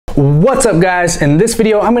What's up guys? In this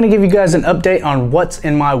video I'm going to give you guys an update on what's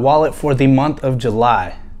in my wallet for the month of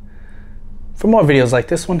July. For more videos like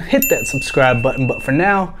this one, hit that subscribe button, but for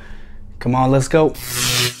now, come on, let's go.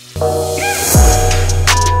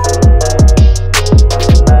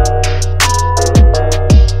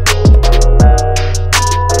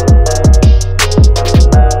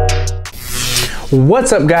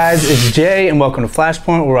 What's up guys, it's Jay and welcome to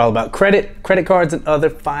Flashpoint, where we're all about credit cards, and other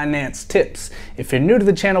finance tips. If you're new to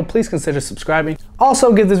the channel, please consider subscribing.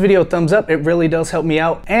 Also give this video a thumbs up, it really does help me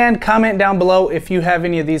out. And comment down below if you have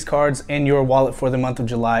any of these cards in your wallet for the month of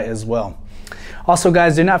July as well. Also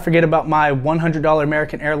guys, do not forget about my $100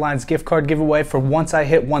 American Airlines gift card giveaway for once I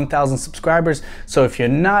hit 1,000 subscribers. So if you're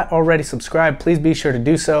not already subscribed, please be sure to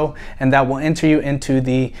do so, and that will enter you into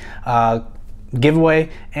the giveaway.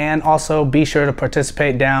 And also be sure to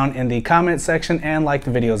participate down in the comment section and like the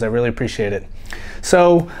videos. I really appreciate it.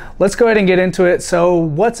 So let's go ahead and get into it. So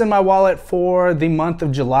what's in my wallet for the month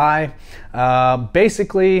of July?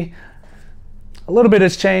 Basically a little bit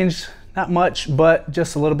has changed, not much, but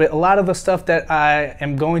just a little bit. A lot of the stuff that I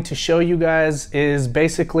am going to show you guys is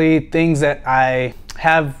basically things that I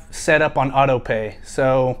have set up on auto pay.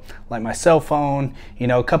 So like my cell phone, you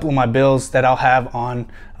know, a couple of my bills that I'll have on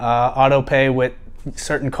auto pay with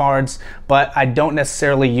certain cards, but I don't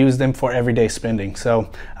necessarily use them for everyday spending. So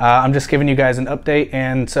I'm just giving you guys an update,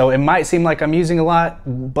 and so it might seem like I'm using a lot,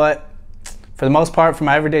 but for the most part, for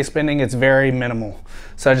my everyday spending, it's very minimal.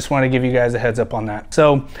 So I just want to give you guys a heads up on that.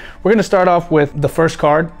 So we're going to start off with the first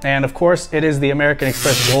card, and of course it is the American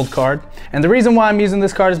Express Gold card. And the reason why I'm using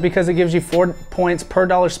this card is because it gives you 4 points per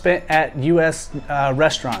dollar spent at US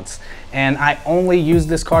restaurants. And I only use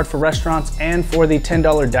this card for restaurants and for the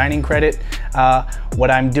 $10 dining credit.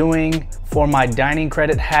 What I'm doing for my dining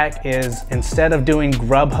credit hack is, instead of doing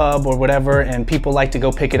Grubhub or whatever, and people like to go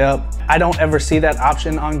pick it up, I don't ever see that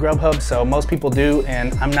option on Grubhub. So most people do,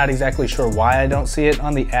 and I'm not exactly sure why I don't see it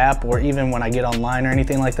on the app, or even when I get online or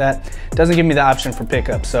anything like that. It doesn't give me the option for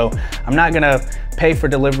pickup. So I'm not gonna pay for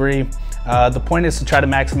delivery. The point is to try to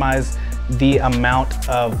maximize the amount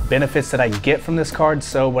of benefits that I get from this card.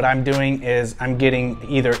 So what I'm doing is I'm getting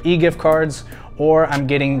either e-gift cards, or I'm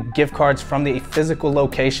getting gift cards from the physical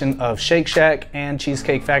location of Shake Shack and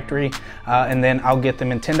Cheesecake Factory, and then I'll get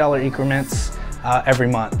them in $10 increments every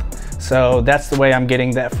month. So that's the way I'm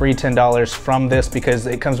getting that free $10 from this, because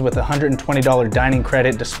it comes with a $120 dining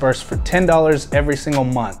credit dispersed for $10 every single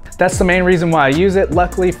month. That's the main reason why I use it.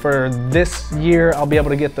 Luckily for this year, I'll be able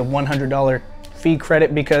to get the $100 fee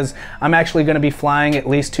credit, because I'm actually going to be flying at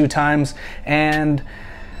least 2 times, and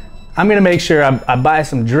I'm going to make sure I buy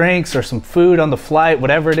some drinks or some food on the flight,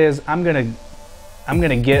 whatever it is. I'm going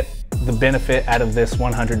to get the benefit out of this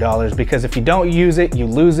 $100, because if you don't use it, you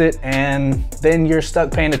lose it, and then you're stuck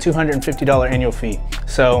paying a $250 annual fee.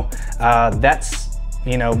 So that's,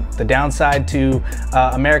 you know, the downside to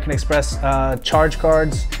American Express charge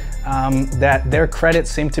cards, that their credits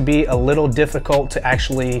seem to be a little difficult to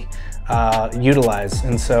actually utilize.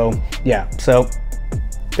 And so yeah, so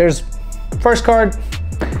there's first card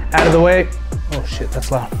out of the way. Oh shit,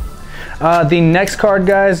 that's loud. The next card,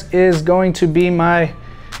 guys, is going to be my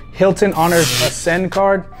Hilton Honors Ascend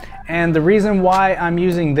card. And the reason why I'm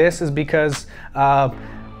using this is because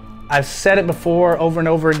I've said it before over and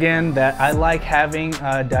over again that I like having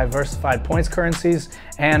diversified points currencies.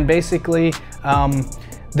 And basically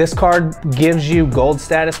this card gives you gold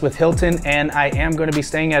status with Hilton, and I am going to be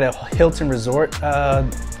staying at a Hilton resort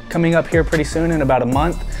coming up here pretty soon, in about a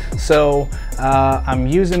month. So I'm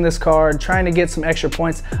using this card, trying to get some extra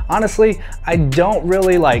points. Honestly, I don't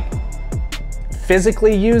really like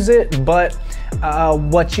physically use it, but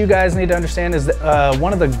what you guys need to understand is that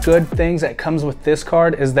one of the good things that comes with this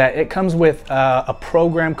card is that it comes with a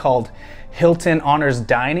program called Hilton Honors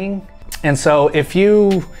Dining. And so if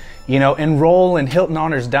you enroll in Hilton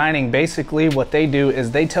Honors Dining, basically what they do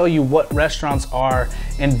is they tell you what restaurants are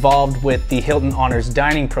involved with the Hilton Honors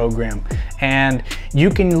Dining program. And you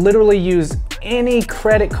can literally use any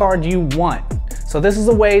credit card you want. So this is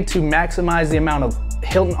a way to maximize the amount of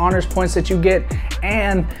Hilton Honors points that you get,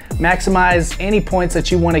 and maximize any points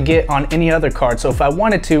that you want to get on any other card. So if I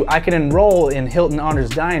wanted to, I could enroll in Hilton Honors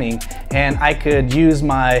Dining, and I could use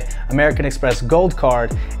my American Express Gold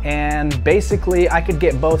card, and basically I could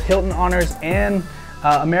get both Hilton Honors and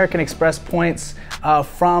American Express points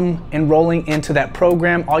from enrolling into that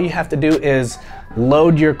program. All you have to do is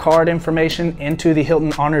load your card information into the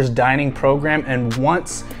Hilton Honors Dining program, and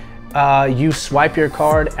once you swipe your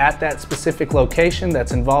card at that specific location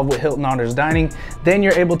that's involved with Hilton Honors Dining, then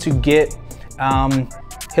you're able to get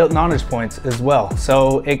Hilton Honors points as well.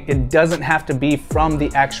 So it doesn't have to be from the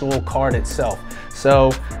actual card itself.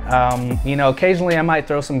 So, you know, occasionally I might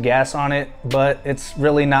throw some gas on it, but it's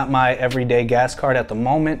really not my everyday gas card at the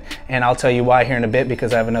moment. And I'll tell you why here in a bit,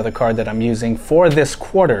 because I have another card that I'm using for this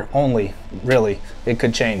quarter only, really. It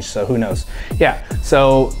could change, so who knows. Yeah,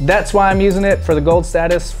 so that's why I'm using it for the gold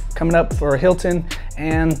status coming up for Hilton.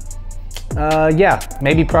 And yeah,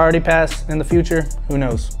 maybe priority pass in the future, who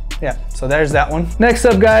knows. Yeah, so there's that one. Next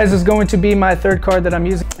up, guys, is going to be my third card that I'm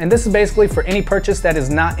using. And this is basically for any purchase that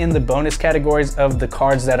is not in the bonus categories of the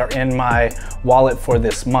cards that are in my wallet for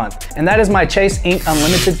this month. And that is my Chase Ink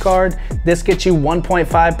Unlimited card. This gets you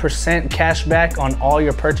 1.5% cash back on all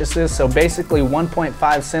your purchases. So basically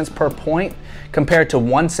 1.5 cents per point compared to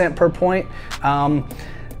 1 cent per point.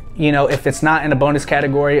 You know, if it's not in a bonus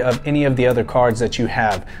category of any of the other cards that you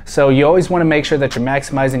have. So you always want to make sure that you're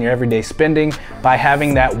maximizing your everyday spending by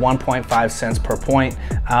having that 1.5 cents per point,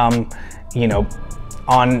 you know,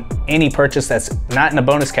 on any purchase that's not in a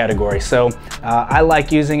bonus category. So I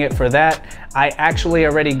like using it for that. I actually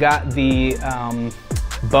already got the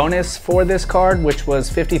bonus for this card, which was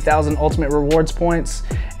 50,000 ultimate rewards points.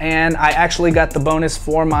 And I actually got the bonus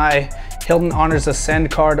for my Hilton Honors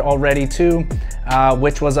Ascend card already too,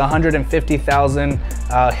 which was 150,000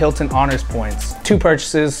 Hilton Honors points. 2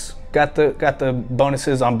 purchases, got the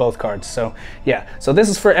bonuses on both cards. So yeah, so this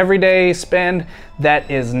is for everyday spend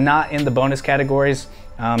that is not in the bonus categories.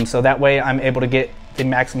 So that way I'm able to get the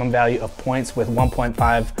maximum value of points with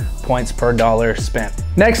 1.5 points per dollar spent.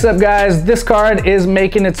 Next up, guys, this card is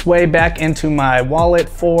making its way back into my wallet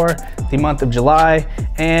for the month of July,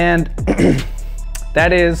 and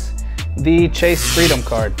that is the Chase Freedom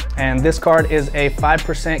card. And this card is a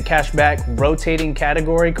 5% cashback rotating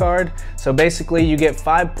category card. So basically you get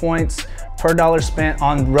 5 points per dollar spent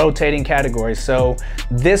on rotating categories. So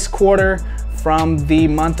this quarter, from the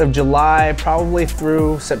month of July probably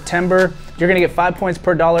through September, you're gonna get 5 points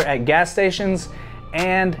per dollar at gas stations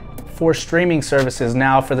and for streaming services.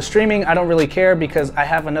 Now for the streaming, I don't really care because I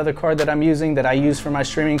have another card that I'm using that I use for my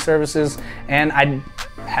streaming services, and I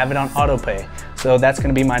have it on auto pay. So that's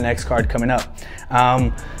gonna be my next card coming up.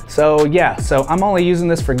 So yeah, so I'm only using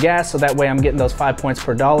this for gas, so that way I'm getting those 5 points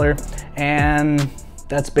per dollar, and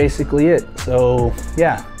that's basically it. So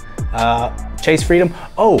yeah, Chase Freedom.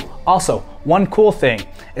 Oh, also, one cool thing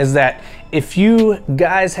is that if you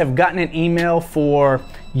guys have gotten an email for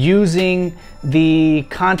using the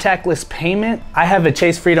contactless payment, I have a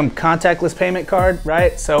Chase Freedom contactless payment card,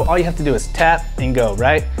 right? So all you have to do is tap and go,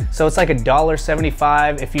 right? So it's like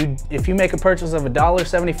 $1.75. If you make a purchase of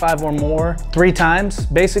 $1.75 or more 3 times,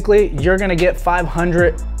 basically, you're gonna get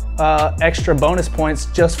 500 extra bonus points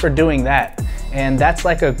just for doing that. And that's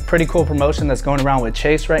like a pretty cool promotion that's going around with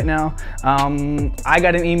Chase right now. I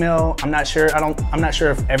got an email. I'm not sure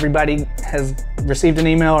if everybody has received an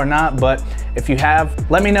email or not, but if you have,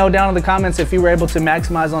 let me know down in the comments if you were able to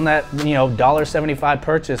maximize on that, you know, $1.75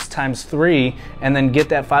 purchase times 3 and then get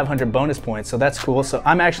that 500 bonus points. So that's cool. So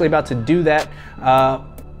I'm actually about to do that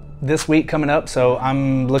this week coming up, so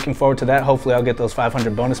I'm looking forward to that. Hopefully I'll get those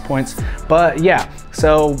 500 bonus points. But yeah,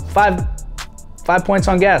 so five points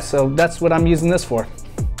on gas, so that's what I'm using this for.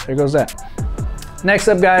 There goes that. Next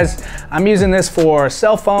up, guys, I'm using this for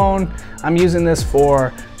cell phone, I'm using this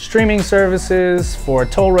for streaming services, for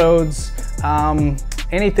toll roads,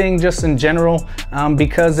 anything just in general,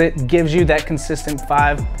 because it gives you that consistent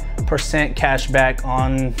 5% cash back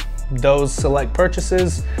on those select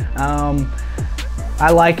purchases. I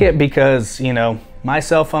like it because, you know, my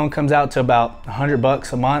cell phone comes out to about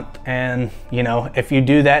 $100 a month, and you know, if you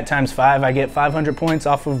do that times 5, I get 500 points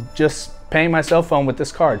off of just paying my cell phone with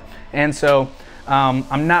this card. And so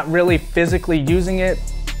I'm not really physically using it.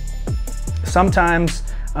 Sometimes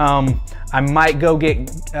I might go get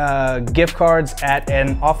gift cards at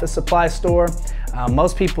an office supply store.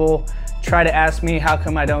 Most people try to ask me how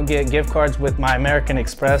come I don't get gift cards with my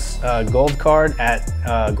AmericanExpress gold card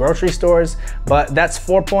at grocery stores, but that's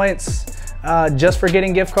 4 points just for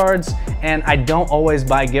getting gift cards, and I don't always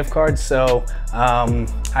buy gift cards, so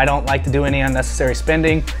I don't like to do any unnecessary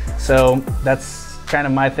spending, so that's kind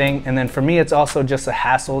of my thing. And then for me, it's also just a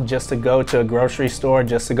hassle just to go to a grocery store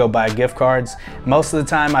just to go buy gift cards. Most of the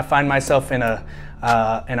time I find myself in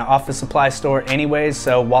an office supply store anyways,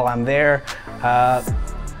 so while I'm there,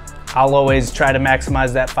 I'll always try to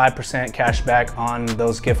maximize that 5% cash back on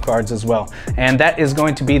those gift cards as well. And that is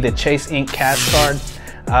going to be the Chase Ink Cash card.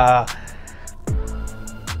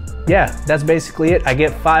 Yeah, that's basically it. I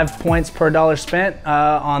get 5 points per dollar spent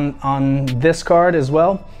on this card as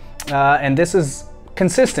well. And this is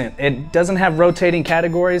consistent. It doesn't have rotating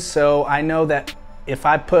categories, so I know that if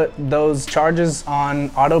I put those charges on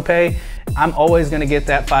auto pay, I'm always gonna get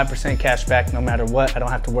that 5% cash back no matter what. I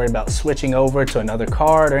don't have to worry about switching over to another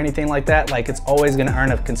card or anything like that. Like, it's always gonna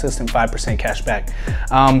earn a consistent 5% cash back.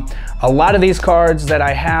 A lot of these cards that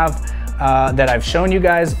I have, that I've shown you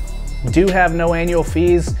guys, do have no annual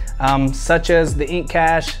fees, such as the Ink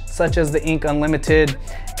Cash, such as the Ink Unlimited,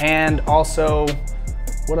 and also,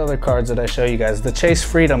 what other cards did I show you guys? The Chase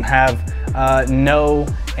Freedom have no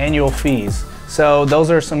annual fees. So those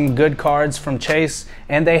are some good cards from Chase,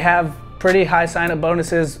 and they have pretty high sign-up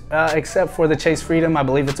bonuses, except for the Chase Freedom. I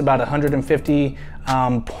believe it's about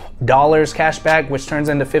 $150 cash back, which turns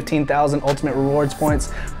into 15,000 ultimate rewards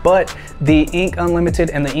points. But the Ink Unlimited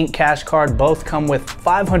and the Ink Cash card both come with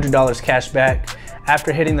 $500 cash back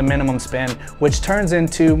after hitting the minimum spend, which turns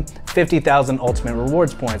into 50,000 ultimate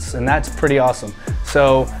rewards points, and that's pretty awesome.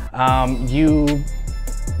 So you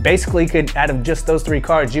basically could, out of just those 3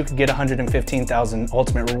 cards, you could get 115,000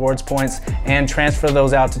 ultimate rewards points and transfer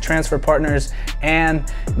those out to transfer partners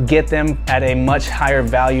and get them at a much higher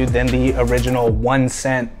value than the original 1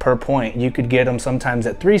 cent per point. You could get them sometimes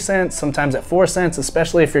at 3 cents, sometimes at 4 cents,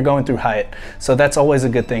 especially if you're going through Hyatt. So that's always a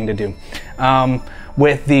good thing to do.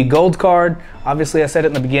 With the gold card, obviously I said it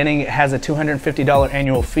in the beginning, it has a $250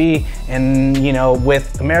 annual fee, and you know,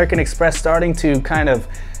 with American Express starting to kind of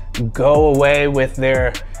go away with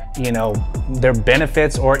their, you know, their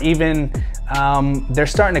benefits, or even they're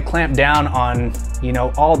starting to clamp down on, you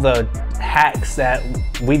know, all the hacks that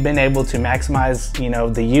we've been able to maximize, you know,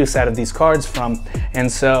 the use out of these cards from. And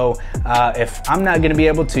so if I'm not going to be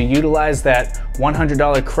able to utilize that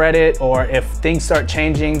 $100 credit, or if things start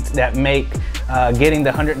changing that make getting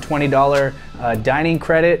the $120 dining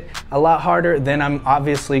credit a lot harder, then I'm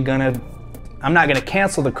obviously I'm not gonna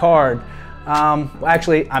cancel the card.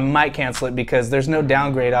 Actually, I might cancel it because there's no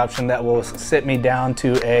downgrade option that will sit me down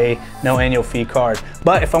to a no annual fee card.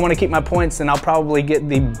 But if I want to keep my points, then I'll probably get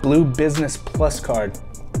the Blue Business Plus card.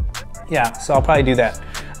 Yeah, so I'll probably do that.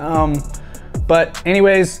 But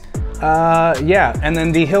anyways, yeah, and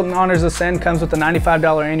then the Hilton Honors Ascend comes with a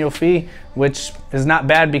 $95 annual fee, which is not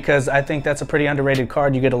bad because I think that's a pretty underrated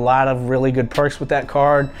card. You get a lot of really good perks with that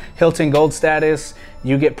card. Hilton Gold status,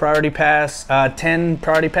 you get Priority Pass, 10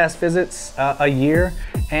 Priority Pass visits a year,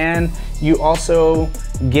 and you also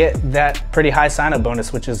get that pretty high sign-up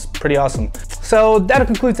bonus, which is pretty awesome. So that'll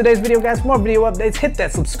conclude today's video, guys. For more video updates, hit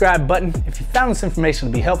that subscribe button. If you found this information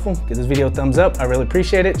to be helpful, give this video a thumbs up. I really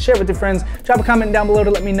appreciate it. Share it with your friends. Drop a comment down below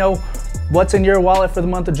to let me know what's in your wallet for the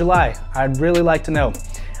month of July. I'd really like to know.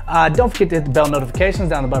 Don't forget to hit the bell notifications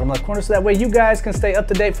down the bottom left corner so that way you guys can stay up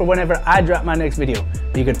to date for whenever I drop my next video.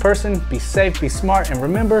 Be a good person, be safe, be smart, and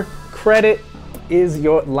remember, credit is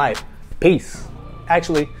your life. Peace.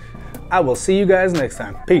 Actually, I will see you guys next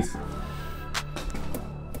time. Peace.